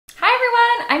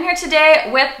I'm here today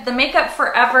with the Makeup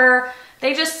Forever.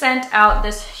 They just sent out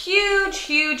this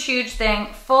huge thing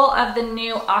full of the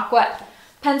new Aqua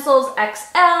pencils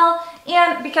XL,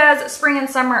 and because spring and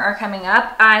summer are coming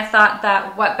up, I thought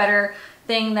that what better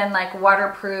thing than like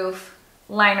waterproof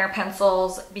liner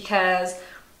pencils, because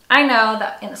I know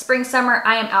that in the spring, summer,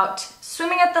 I am out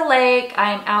swimming at the lake,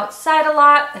 I am outside a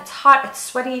lot, it's hot, it's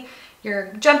sweaty,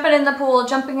 you're jumping in the pool,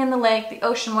 jumping in the lake, the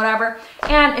ocean, whatever.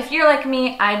 And if you're like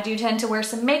me, I do tend to wear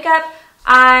some makeup.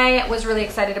 I was really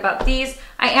excited about these.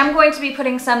 I am going to be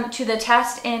putting some to the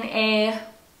test in a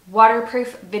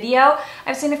waterproof video.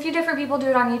 I've seen a few different people do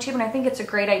it on YouTube and I think it's a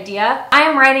great idea. I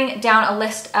am writing down a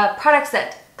list of products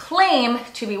that claim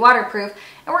to be waterproof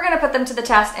and we're gonna put them to the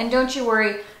test, and don't you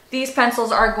worry, these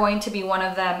pencils are going to be one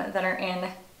of them that are in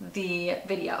the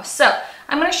video. So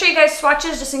I'm going to show you guys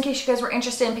swatches just in case you guys were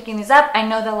interested in picking these up. I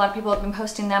know that a lot of people have been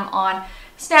posting them on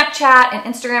Snapchat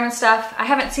and Instagram and stuff. I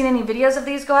haven't seen any videos of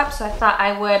these go up, so I thought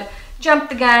I would jump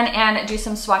the gun and do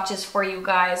some swatches for you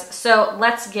guys. So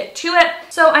let's get to it.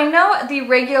 So I know the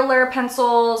regular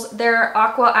pencils, their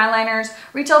Aqua eyeliners,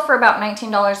 retail for about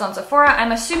 $19 on Sephora.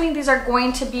 I'm assuming these are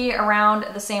going to be around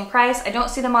the same price. I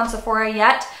don't see them on Sephora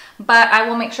yet, but I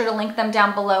will make sure to link them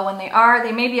down below when they are.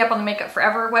 They may be up on the Makeup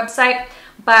Forever website,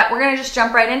 but we're gonna just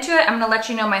jump right into it. I'm gonna let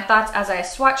you know my thoughts as I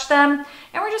swatch them,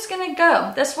 and we're just gonna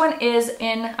go. This one is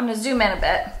in, I'm gonna zoom in a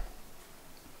bit.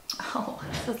 Oh,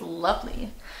 this is lovely.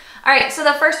 All right, so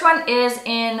the first one is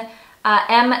in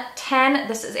M10.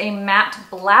 This is a matte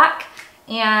black,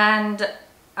 and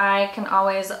I can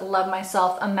always love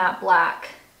myself a matte black.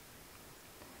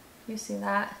 You see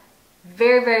that?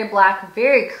 Very black,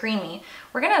 very creamy.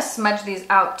 We're gonna smudge these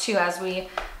out too as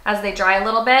they dry a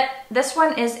little bit. This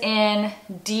one is in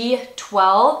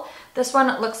D12. This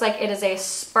one looks like it is a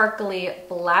sparkly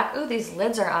black. Ooh, these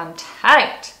lids are on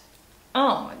tight.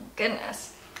 Oh my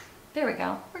goodness. There we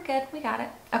go, we're good, we got it.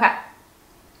 Okay,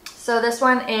 so this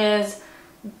one is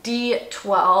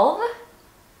D12.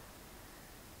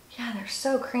 Yeah, they're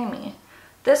so creamy.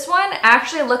 This one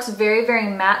actually looks very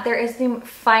matte. There is the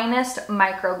finest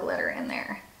micro glitter in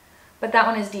there, but that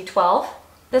one is D12.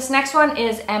 This next one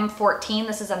is M14.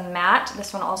 This is a matte.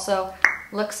 This one also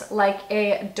looks like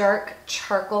a dark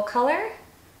charcoal color.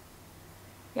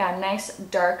 Yeah, nice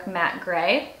dark matte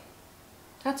gray.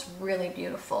 That's really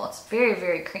beautiful. It's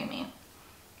very creamy.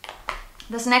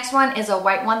 This next one is a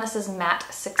white one. This is matte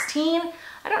 16.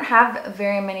 I don't have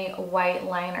very many white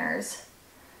liners.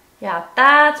 Yeah,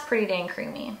 that's pretty dang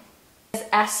creamy. This is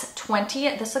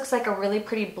S20. This looks like a really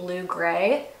pretty blue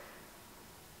gray.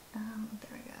 There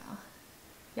we go.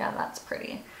 Yeah, that's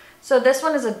pretty. So this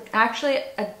one is actually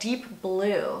a deep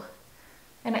blue,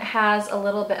 and it has a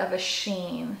little bit of a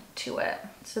sheen to it.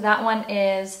 So that one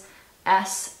is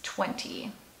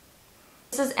S20.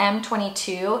 This is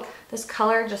M22. This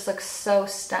color just looks so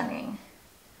stunning.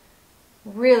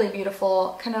 Really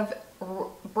beautiful, kind of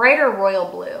brighter royal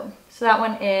blue. So that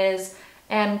one is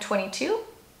M22.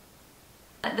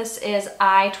 This is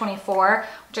I24,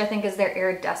 which I think is their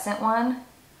iridescent one.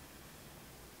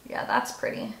 Yeah, that's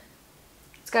pretty.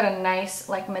 It's got a nice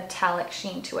like metallic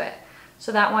sheen to it.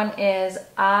 So that one is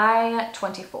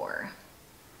I24.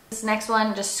 This next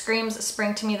one just screams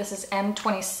spring to me. This is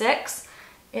M26.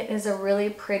 It is a really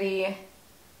pretty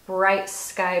bright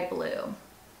sky blue.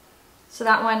 So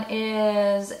that one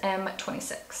is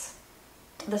M26.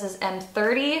 This is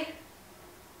M30.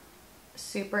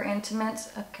 Super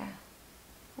intimate. Okay.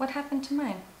 What happened to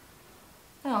mine?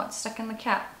 Oh, it's stuck in the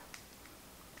cap.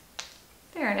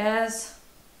 There it is.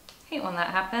 Hate when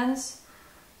that happens.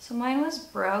 So mine was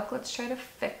broke. Let's try to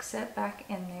fix it back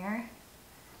in there.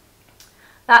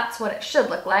 That's what it should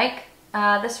look like.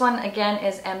 This one again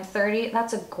is M30.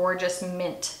 That's a gorgeous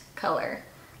mint color.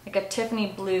 Like a Tiffany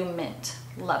blue mint.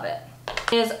 Love it.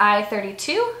 Is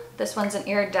I32. This one's an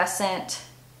iridescent,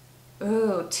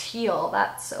 ooh, teal.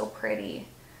 That's so pretty.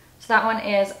 So that one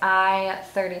is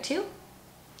I32.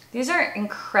 These are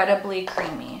incredibly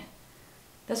creamy.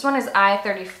 This one is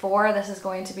I34. This is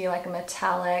going to be like a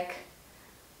metallic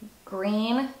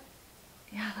green.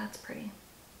 Yeah, that's pretty.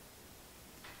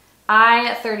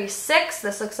 I36.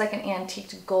 This looks like an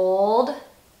antiqued gold.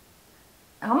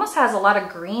 It almost has a lot of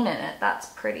green in it. That's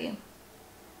pretty.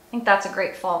 I think that's a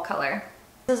great fall color.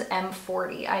 This is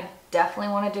M40. I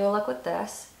definitely want to do a look with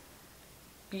this.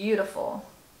 Beautiful.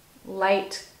 A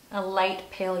light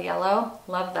pale yellow.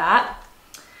 Love that.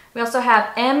 We also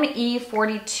have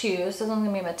ME42. So this is going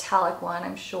to be a metallic one,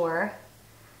 I'm sure.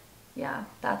 Yeah,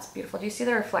 that's beautiful. Do you see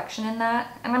the reflection in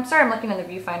that? And I'm sorry I'm looking in the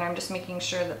viewfinder. I'm just making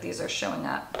sure that these are showing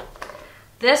up.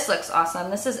 This looks awesome.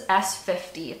 This is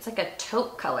S50. It's like a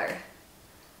taupe color.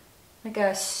 Like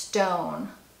a stone.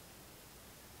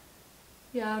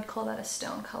 Yeah, I would call that a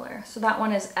stone color. So that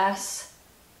one is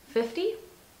S50.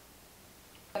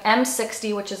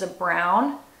 M60, which is a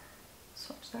brown.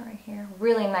 Swatch that right here.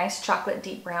 Really nice chocolate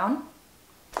deep brown.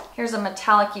 Here's a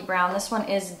metallic-y brown. This one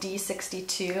is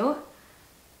D62.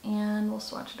 And we'll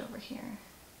swatch it over here.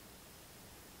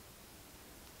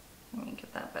 Let me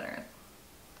get that better.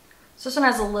 So this one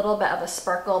has a little bit of a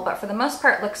sparkle, but for the most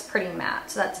part looks pretty matte.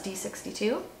 So that's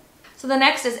D62. So the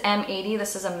next is M80.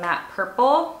 This is a matte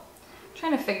purple. I'm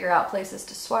trying to figure out places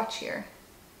to swatch here.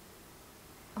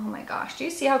 Oh my gosh, do you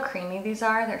see how creamy these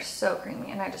are? They're so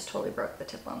creamy, and I just totally broke the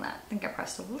tip on that. I think I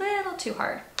pressed a little too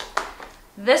hard.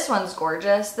 This one's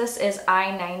gorgeous. This is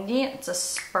I-90. It's a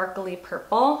sparkly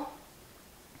purple.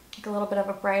 Like a little bit of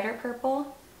a brighter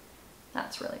purple.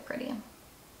 That's really pretty.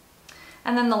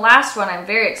 And then the last one I'm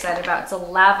very excited about, it's a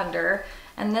lavender,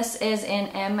 and this is in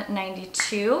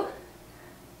M92.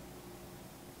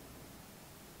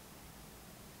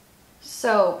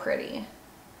 So pretty.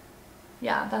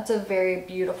 Yeah, that's a very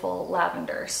beautiful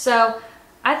lavender. So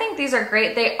I think these are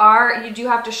great. They are, you do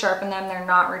have to sharpen them. They're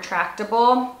not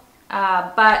retractable,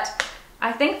 but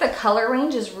I think the color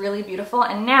range is really beautiful.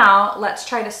 And now let's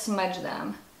try to smudge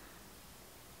them.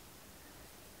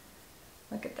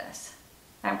 Look at this.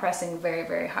 I'm pressing very,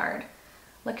 very hard.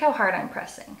 Look how hard I'm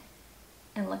pressing.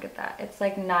 And look at that. It's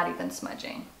like not even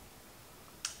smudging.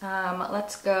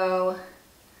 Let's go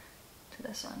to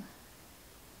this one.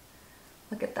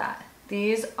 Look at that.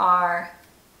 These are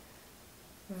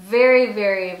very,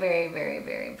 very, very, very,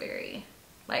 very, very,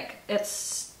 like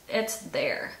it's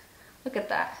there. Look at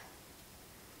that.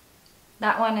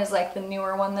 That one is like the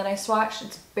newer one that I swatched.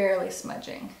 It's barely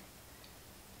smudging.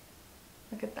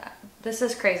 Look at that. This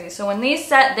is crazy. So when these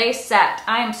set, they set.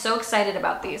 I am so excited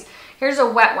about these. Here's a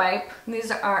wet wipe.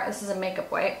 This is a makeup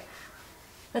wipe.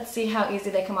 Let's see how easy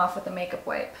they come off with a makeup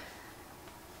wipe.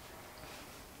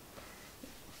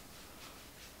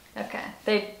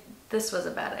 Okay, this was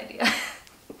a bad idea.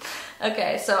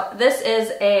 Okay, so this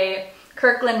is a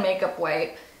Kirkland makeup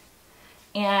wipe,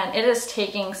 and it is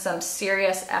taking some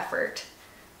serious effort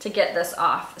to get this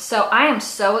off. So I am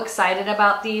so excited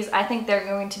about these. I think they're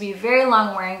going to be very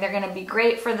long wearing. They're going to be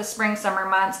great for the spring, summer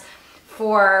months,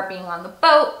 for being on the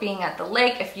boat, being at the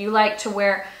lake. If you like to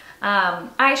wear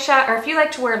eyeshadow, or if you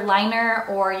like to wear liner,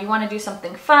 or you want to do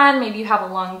something fun, maybe you have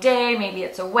a long day, maybe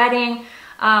it's a wedding.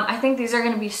 I think these are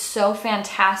going to be so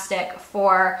fantastic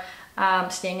for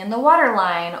staying in the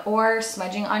waterline or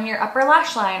smudging on your upper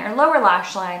lash line or lower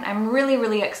lash line. I'm really,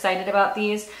 really excited about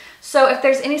these. So if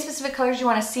there's any specific colors you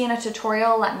want to see in a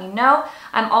tutorial, let me know.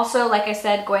 I'm also, like I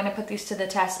said, going to put these to the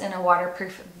test in a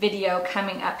waterproof video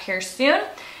coming up here soon.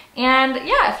 And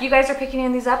yeah, if you guys are picking any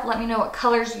of these up, let me know what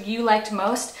colors you liked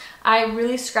most. I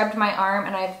really scrubbed my arm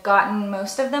and I've gotten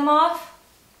most of them off.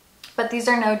 But these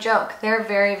are no joke. They're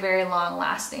very, very long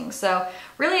lasting. So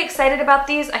really excited about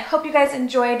these. I hope you guys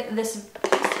enjoyed this.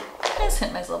 I just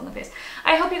hit myself in the face.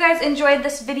 I hope you guys enjoyed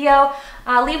this video.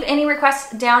 Leave any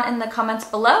requests down in the comments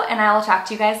below, and I will talk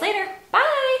to you guys later.